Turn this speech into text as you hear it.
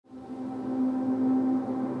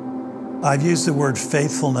I've used the word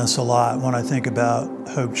faithfulness a lot when I think about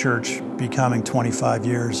Hope Church becoming 25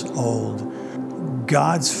 years old.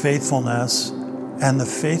 God's faithfulness and the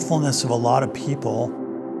faithfulness of a lot of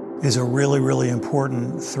people is a really, really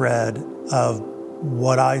important thread of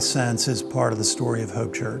what I sense is part of the story of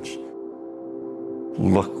Hope Church.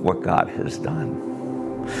 Look what God has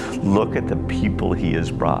done. Look at the people He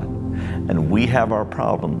has brought. And we have our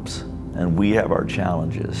problems and we have our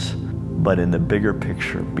challenges. But in the bigger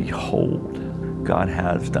picture, behold, God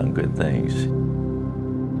has done good things.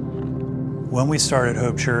 When we started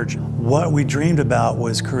Hope Church, what we dreamed about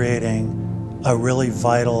was creating a really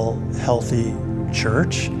vital, healthy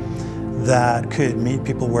church that could meet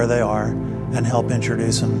people where they are and help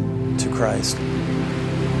introduce them to Christ.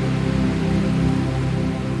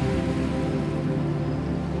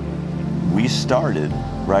 We started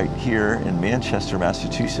right here in Manchester,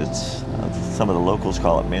 Massachusetts. Some of the locals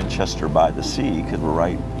call it Manchester by the Sea because we're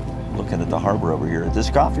right looking at the harbor over here at this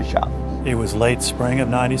coffee shop. It was late spring of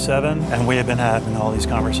 '97, and we had been having all these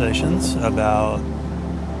conversations about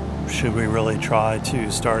should we really try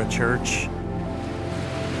to start a church.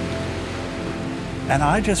 And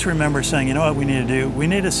I just remember saying, you know what we need to do? We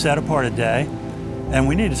need to set apart a day, and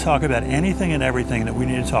we need to talk about anything and everything that we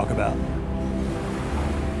need to talk about.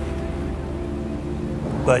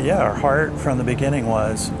 But yeah, our heart from the beginning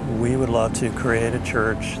was we would love to create a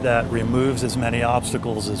church that removes as many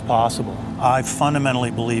obstacles as possible. I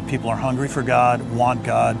fundamentally believe people are hungry for God, want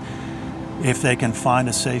God, if they can find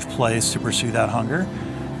a safe place to pursue that hunger.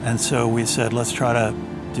 And so we said, let's try to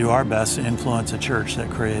do our best to influence a church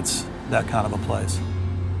that creates that kind of a place.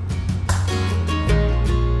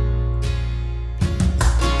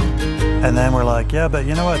 And then we're like, yeah, but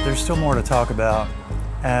you know what? There's still more to talk about.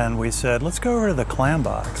 And we said, let's go over to the clam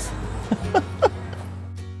box.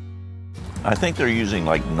 I think they're using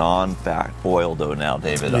like non-fat oil though now,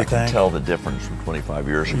 David. I can tell the difference from 25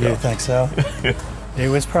 years ago. You think so? It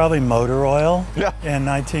was probably motor oil in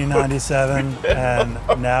 1997, and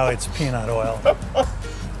now it's peanut oil.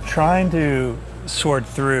 Trying to sort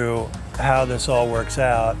through how this all works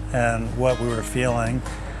out and what we were feeling,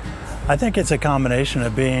 I think it's a combination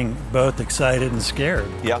of being both excited and scared.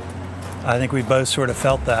 Yeah. I think we both sort of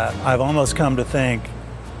felt that. I've almost come to think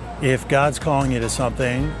if God's calling you to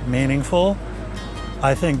something meaningful,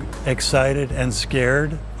 I think excited and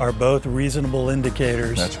scared are both reasonable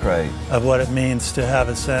indicators. That's great. Of what it means to have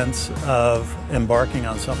a sense of embarking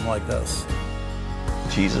on something like this.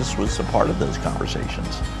 Jesus was a part of those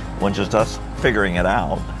conversations. It wasn't just us figuring it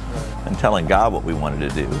out and telling God what we wanted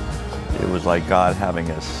to do. It was like God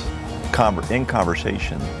having us in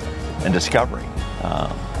conversation and discovering.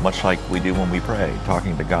 Much like we do when we pray,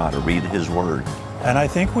 talking to God or read His Word. And I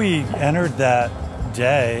think we entered that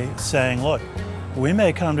day saying, look, we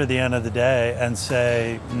may come to the end of the day and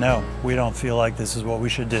say, no, we don't feel like this is what we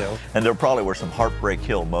should do. And there probably were some Heartbreak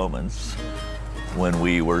Hill moments when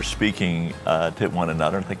we were speaking to one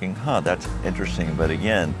another and thinking, that's interesting. But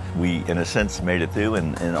again, we, in a sense, made it through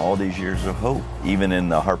in all these years of hope. Even in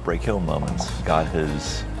the Heartbreak Hill moments, God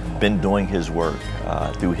has been doing His work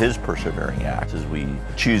through His persevering acts as we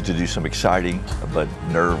choose to do some exciting but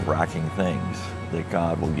nerve-wracking things that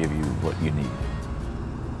God will give you what you need.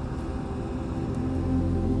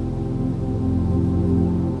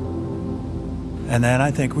 And then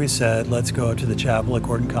I think we said, let's go up to the chapel at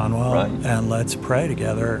Gordon Conwell and let's pray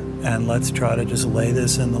together and let's try to just lay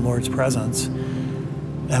this in the Lord's presence.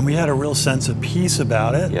 And we had a real sense of peace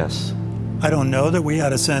about it. Yes. I don't know that we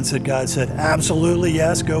had a sense that God said, absolutely,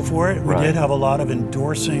 yes, go for it. We did have a lot of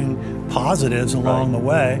endorsing positives along the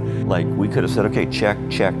way. Like we could have said, okay, check,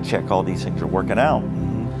 check, check, all these things are working out.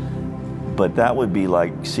 But that would be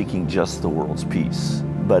like seeking just the world's peace.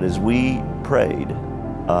 But as we prayed,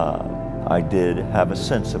 I did have a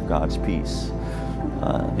sense of God's peace.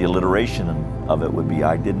 The alliteration of it would be,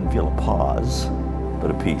 I didn't feel a pause, but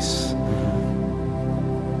a peace.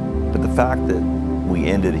 But the fact that we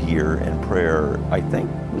ended here in prayer, I think,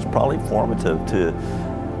 was probably formative to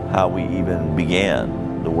how we even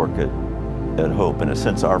began the work at Hope. In a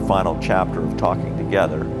sense, our final chapter of talking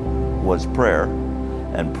together was prayer,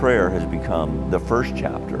 and prayer has become the first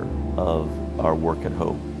chapter of our work at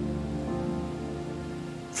Hope.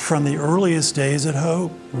 From the earliest days at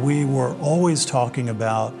Hope, we were always talking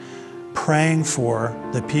about praying for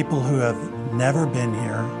the people who have never been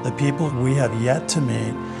here, the people we have yet to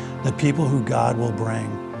meet, the people who God will bring.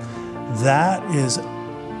 That is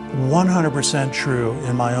 100% true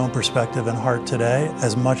in my own perspective and heart today,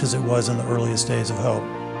 as much as it was in the earliest days of Hope.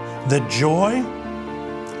 The joy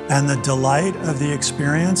and the delight of the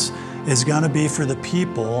experience is going to be for the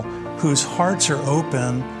people whose hearts are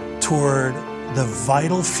open toward the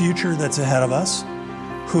vital future that's ahead of us,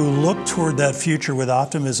 who look toward that future with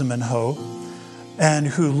optimism and hope, and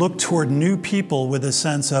who look toward new people with a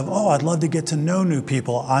sense of, oh, I'd love to get to know new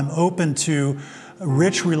people. I'm open to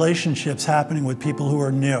rich relationships happening with people who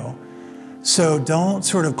are new. So don't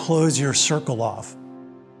sort of close your circle off.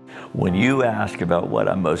 When you ask about what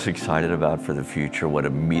I'm most excited about for the future, what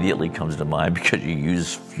immediately comes to mind, because you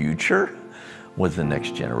use future, was the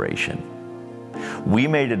next generation. We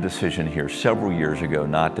made a decision here several years ago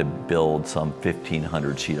not to build some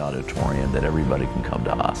 1,500-seat auditorium that everybody can come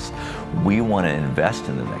to us. We want to invest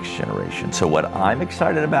in the next generation. So what I'm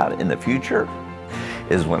excited about in the future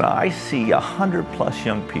is when I see 100+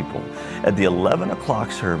 young people at the 11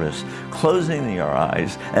 o'clock service closing their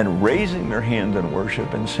eyes and raising their hands in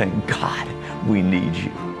worship and saying, God, we need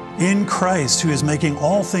you. In Christ, who is making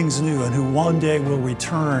all things new and who one day will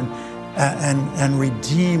return and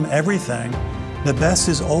redeem everything, the best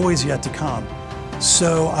is always yet to come.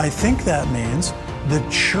 So I think that means the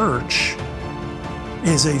church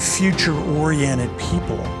is a future-oriented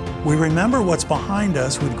people. We remember what's behind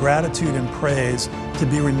us with gratitude and praise, to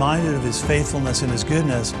be reminded of His faithfulness and His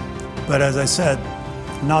goodness. But as I said,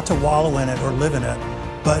 not to wallow in it or live in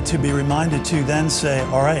it, but to be reminded to then say,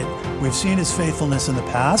 all right, we've seen His faithfulness in the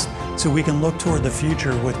past, so we can look toward the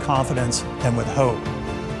future with confidence and with hope.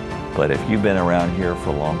 But if you've been around here for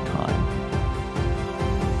a long time,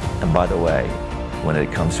 and by the way, when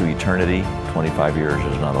it comes to eternity, 25 years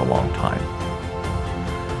is not a long time.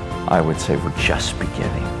 I would say we're just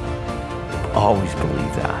beginning. Always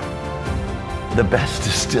believe that. The best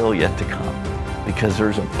is still yet to come, because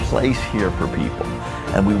there's a place here for people,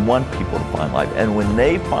 and we want people to find life. And when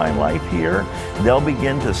they find life here, they'll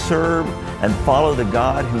begin to serve and follow the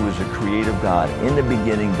God who is a creative God. In the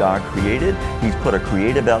beginning, God created. He's put a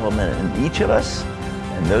creative element in each of us,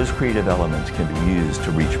 and those creative elements can be used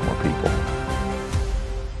to reach more people.